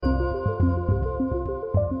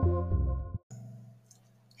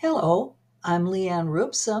Hello, I'm Leanne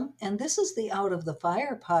Rupsum, and this is the Out of the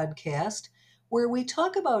Fire podcast, where we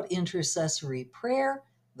talk about intercessory prayer,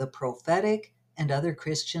 the prophetic, and other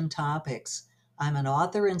Christian topics. I'm an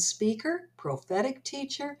author and speaker, prophetic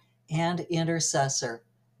teacher, and intercessor.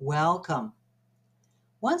 Welcome.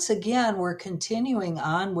 Once again, we're continuing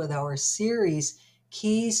on with our series,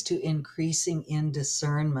 Keys to Increasing in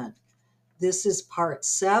Discernment. This is part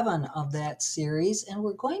 7 of that series, and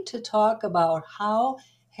we're going to talk about how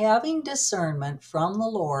having discernment from the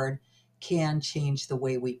Lord can change the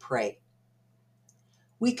way we pray.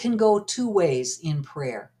 We can go two ways in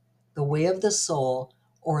prayer, the way of the soul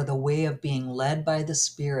or the way of being led by the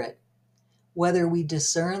Spirit. Whether we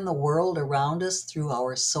discern the world around us through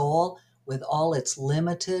our soul with all its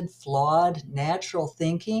limited, flawed, natural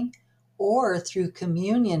thinking, or through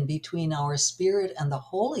communion between our spirit and the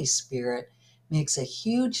Holy Spirit, makes a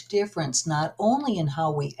huge difference not only in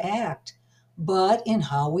how we act, but in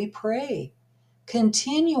how we pray.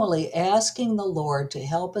 Continually asking the Lord to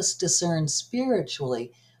help us discern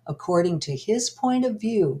spiritually according to His point of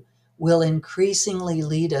view will increasingly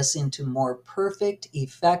lead us into more perfect,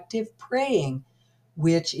 effective praying,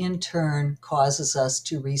 which in turn causes us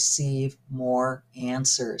to receive more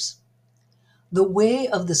answers. The way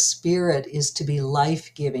of the Spirit is to be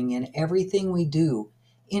life-giving in everything we do,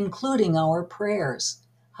 including our prayers.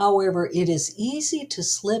 However, it is easy to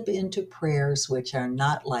slip into prayers which are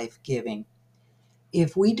not life-giving.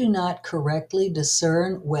 If we do not correctly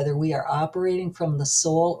discern whether we are operating from the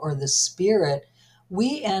soul or the spirit,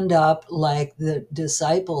 we end up like the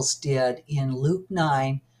disciples did in Luke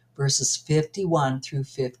 9, verses 51 through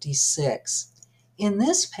 56. In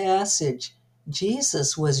this passage,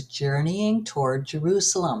 Jesus was journeying toward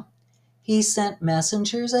Jerusalem. He sent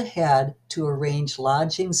messengers ahead to arrange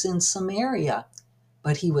lodgings in Samaria,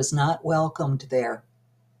 but he was not welcomed there.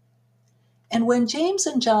 And when James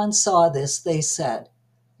and John saw this, they said,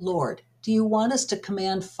 "Lord, do you want us to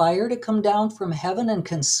command fire to come down from heaven and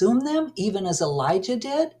consume them, even as Elijah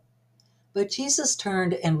did?" But Jesus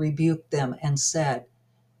turned and rebuked them and said,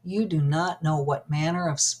 "You do not know what manner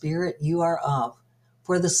of spirit you are of,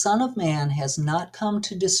 for the Son of Man has not come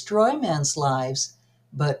to destroy men's lives,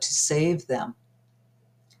 but to save them."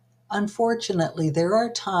 Unfortunately, there are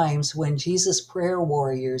times when Jesus' prayer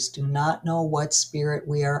warriors do not know what spirit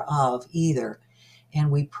we are of either, and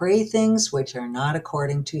we pray things which are not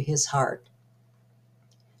according to His heart.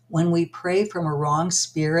 When we pray from a wrong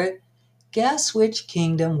spirit, guess which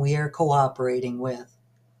kingdom we are cooperating with?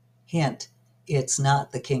 Hint, it's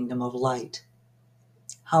not the kingdom of light.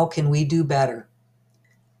 How can we do better?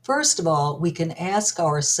 First of all, we can ask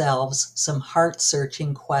ourselves some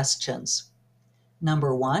heart-searching questions.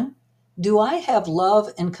 Number 1, do I have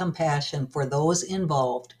love and compassion for those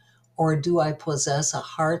involved, or do I possess a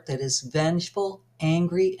heart that is vengeful,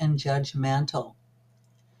 angry, and judgmental?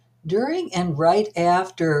 During and right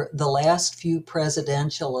after the last few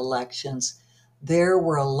presidential elections, there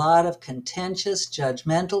were a lot of contentious,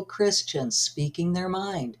 judgmental Christians speaking their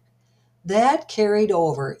mind. That carried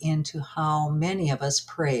over into how many of us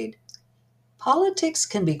prayed. Politics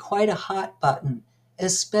can be quite a hot button,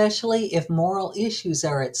 especially if moral issues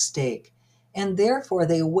are at stake, and therefore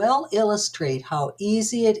they well illustrate how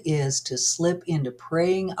easy it is to slip into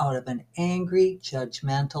praying out of an angry,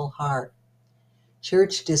 judgmental heart.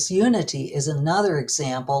 Church disunity is another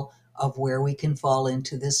example of where we can fall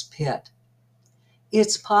into this pit.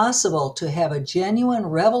 It's possible to have a genuine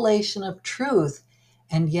revelation of truth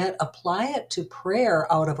and yet apply it to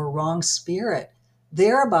prayer out of a wrong spirit,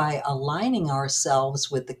 thereby aligning ourselves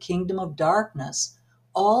with the kingdom of darkness,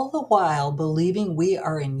 all the while believing we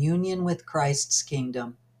are in union with Christ's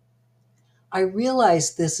kingdom. I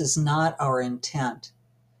realize this is not our intent,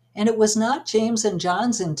 and it was not James and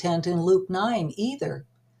John's intent in Luke 9 either.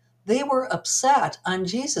 They were upset on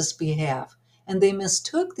Jesus' behalf, and they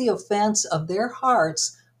mistook the offense of their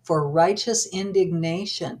hearts for righteous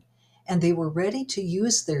indignation, and they were ready to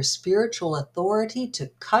use their spiritual authority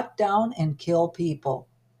to cut down and kill people.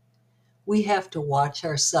 We have to watch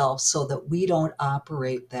ourselves so that we don't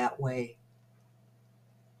operate that way.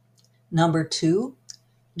 Number 2,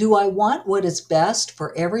 do I want what is best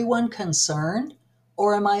for everyone concerned,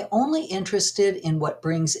 or am I only interested in what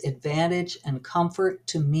brings advantage and comfort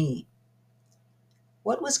to me?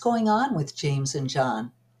 What was going on with James and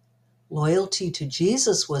John? Loyalty to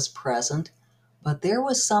Jesus was present, but there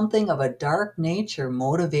was something of a dark nature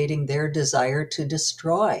motivating their desire to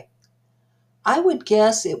destroy. I would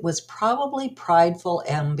guess it was probably prideful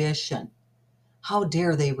ambition. How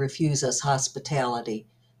dare they refuse us hospitality?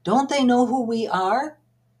 Don't they know who we are?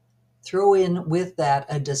 Throw in with that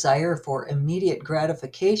a desire for immediate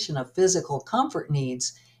gratification of physical comfort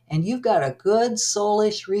needs, and you've got a good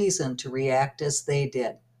soulish reason to react as they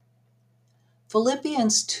did.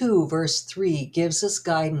 Philippians 2, verse 3 gives us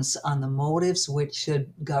guidance on the motives which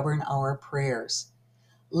should govern our prayers.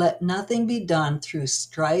 Let nothing be done through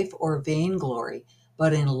strife or vainglory,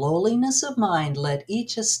 but in lowliness of mind let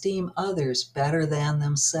each esteem others better than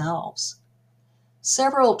themselves.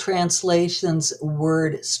 Several translations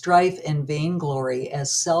word strife and vainglory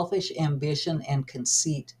as selfish ambition and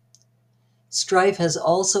conceit. Strife has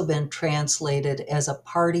also been translated as a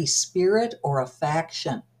party spirit or a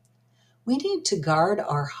faction. We need to guard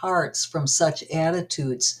our hearts from such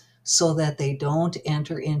attitudes so that they don't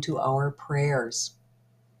enter into our prayers.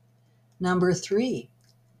 Number 3,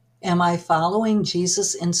 am I following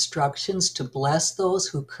Jesus' instructions to bless those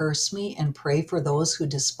who curse me and pray for those who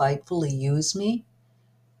despitefully use me?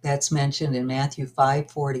 That's mentioned in Matthew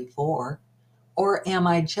 5:44. Or am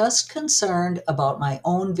I just concerned about my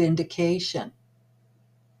own vindication?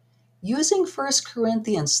 Using 1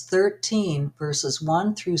 Corinthians 13, verses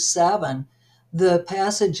 1 through 7, the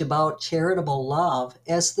passage about charitable love,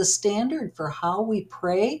 as the standard for how we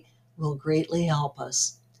pray will greatly help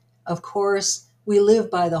us. Of course, we live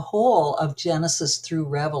by the whole of Genesis through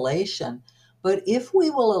Revelation, but if we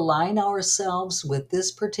will align ourselves with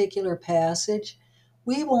this particular passage,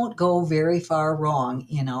 we won't go very far wrong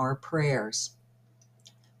in our prayers.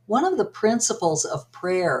 One of the principles of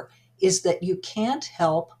prayer is that you can't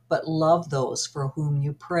help but love those for whom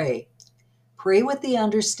you pray. Pray with the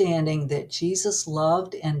understanding that Jesus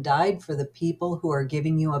loved and died for the people who are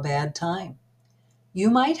giving you a bad time. You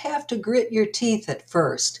might have to grit your teeth at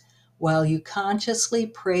first while you consciously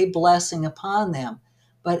pray blessing upon them,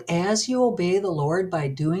 but as you obey the Lord by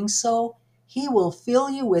doing so, He will fill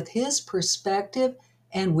you with His perspective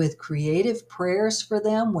and with creative prayers for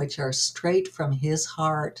them which are straight from His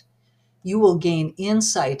heart. You will gain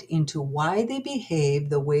insight into why they behave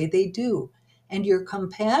the way they do, and your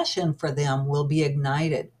compassion for them will be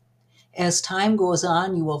ignited. As time goes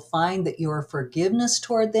on, you will find that your forgiveness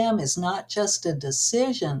toward them is not just a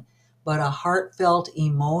decision, but a heartfelt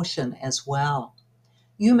emotion as well.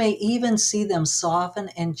 You may even see them soften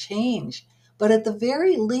and change, but at the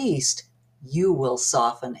very least, you will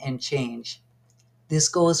soften and change. This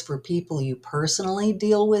goes for people you personally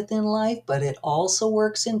deal with in life, but it also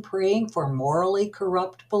works in praying for morally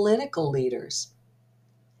corrupt political leaders.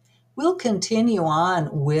 We'll continue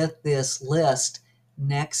on with this list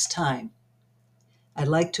next time. I'd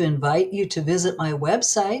like to invite you to visit my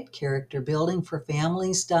website,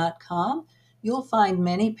 characterbuildingforfamilies.com. You'll find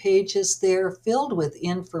many pages there filled with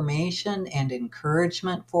information and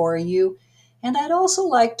encouragement for you. And I'd also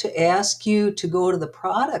like to ask you to go to the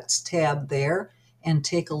products tab there and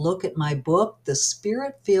take a look at my book, The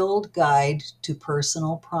Spirit-Filled Guide to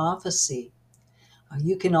Personal Prophecy.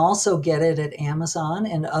 You can also get it at Amazon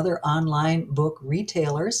and other online book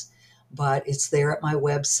retailers, but it's there at my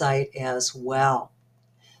website as well.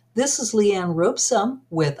 This is Leanne Roopsum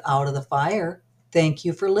with Out of the Fire. Thank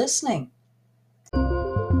you for listening.